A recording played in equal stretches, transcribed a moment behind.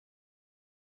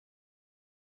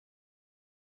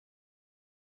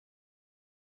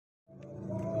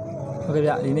Okay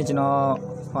ဗျဒီနေ့ကျွန်တော်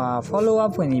follower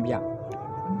ဖွင့်နေဗျ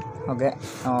ဟုတ်ကဲ့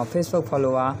Facebook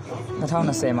follower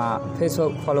 2020မှာ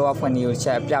Facebook follower ဖွင့်နေကိုချ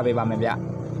က်ပြပေးပါမယ်ဗျ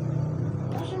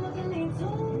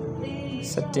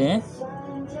setting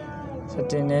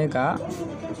နဲ့က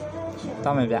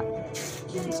တောင်းမယ်ဗျ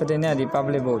setting နဲ့ဒီ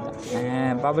public vote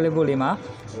public vote လေးမှာ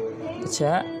တစ်ချ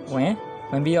က်ဝ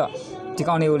င်ပြီးတော့ဒီ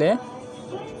ကောင်လေးကိုလည်း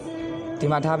ဒီ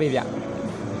မှာထားပေးဗျ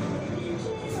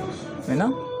မယ်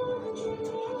နော်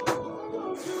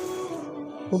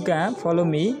Who can follow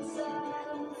me?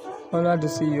 Follow to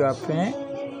see your friend.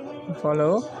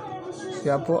 Follow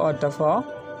your post or the for.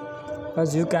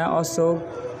 But you can also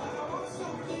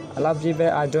a lot of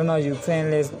people I don't know you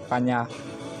friend list ပါညာ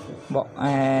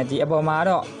ဒီအပေါ်မှာ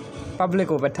တော့ public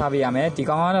ကိုပဲထားပေးရမယ်ဒီ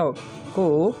ကောင်ကတော့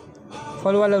ကို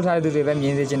follow လုပ်ထားတဲ့သူတွေပဲမြ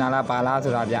င်စေချင်တာလားပါလား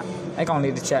ဆိုတာဗျအဲ့ကောင်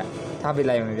လေးတစ်ချက်ထားပေး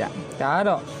လိုက်ရမယ်ဗျဒါက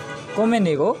တော့ comment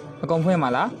တွေကိုအကုန်ဖွင့်ပါ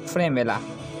လား friend ပဲလား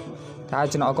ဒါက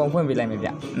ကျွန်တော်အကုန်ဖွင့်ပေးလိုက်မယ်ဗျ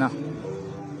နော်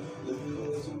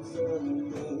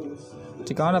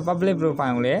ဒီကောင်တော့ public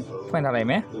profile ကိုလည်းဖွင့်ထားလိုက်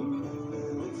မယ်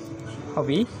ဟုတ်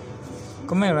ပြီ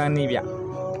comment run နေဗျ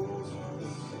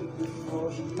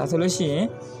ဒါဆိုလို့ရှိရင်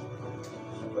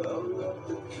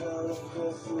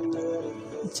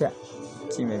ချက်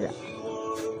ကြည့်မယ်ဗျ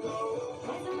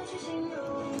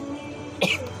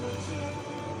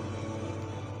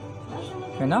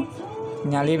မယ်နော်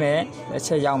ညာလေးပဲတစ်ချ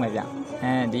က်ရောက်မယ်ဗျ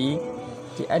ဒီ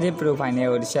edit profile နဲ့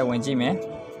ကိုတစ်ချက်ဝင်ကြည့်မယ်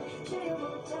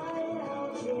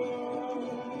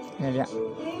เนี่ยဗျ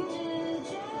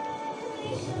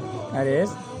အဲ့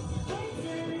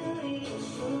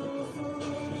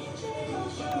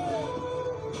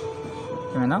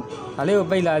ဒါမှန်နော်ဒါလေးကို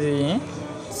ပိတ်လာစီရင်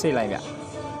စိတ်လိုက်ဗျ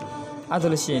အဲ့ဆို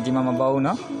လို့ရှိရင်ဒီမှာမပေါ်ဘူး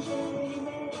နော်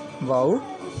မပေါ်ဘူး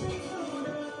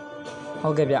ဟု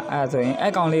တ်ကဲ့ဗျအဲ့ဆိုရင်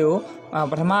အဲ့ကောင်လေးကို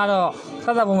ပထမတော့ဆ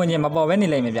က်ဆက်ပုံဝင်ချင်းမပေါ်ဘဲနေ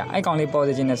လိုက်မယ်ဗျအဲ့ကောင်လေးပေါ်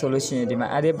စေခြင်းနဲ့ဆိုလို့ရှိရင်ဒီမှာ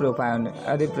edit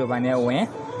profile နဲ့ဝင်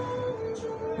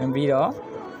ပြီးတော့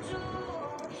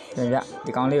တယ်ဗျ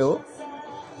ဒီကောင်လေးကို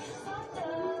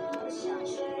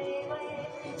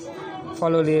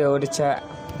follow လေးကိုတစ်ချက်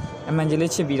အမှန်ကြီး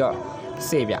လေးချစ်ပြီးတော့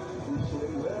စေဗျ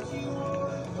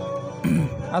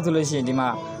အဲ့ဆိုလို့ရှိရင်ဒီမှာ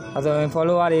အဲ့ဆိုရင်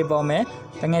follower တွေပေါ်မယ်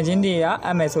တငယ်ချင်းတွေကအ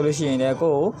ပ်မယ်ဆိုလို့ရှိရင်လည်း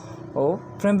ကိုကို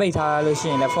friend ပိတ်ထားလို့ရှိ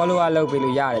ရင်လည်း follower လုပ်ပေး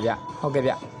လို့ရတယ်ဗျဟုတ်ကဲ့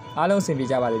ဗျအားလုံးအဆင်ပြေ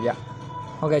ကြပါစေဗျ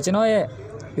ဟုတ်ကဲ့ကျွန်တော်ရဲ့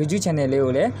YouTube channel လေး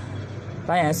ကိုလည်း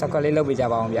like and subscribe လေးလုပ်ပေးကြ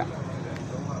ပါအောင်ဗျ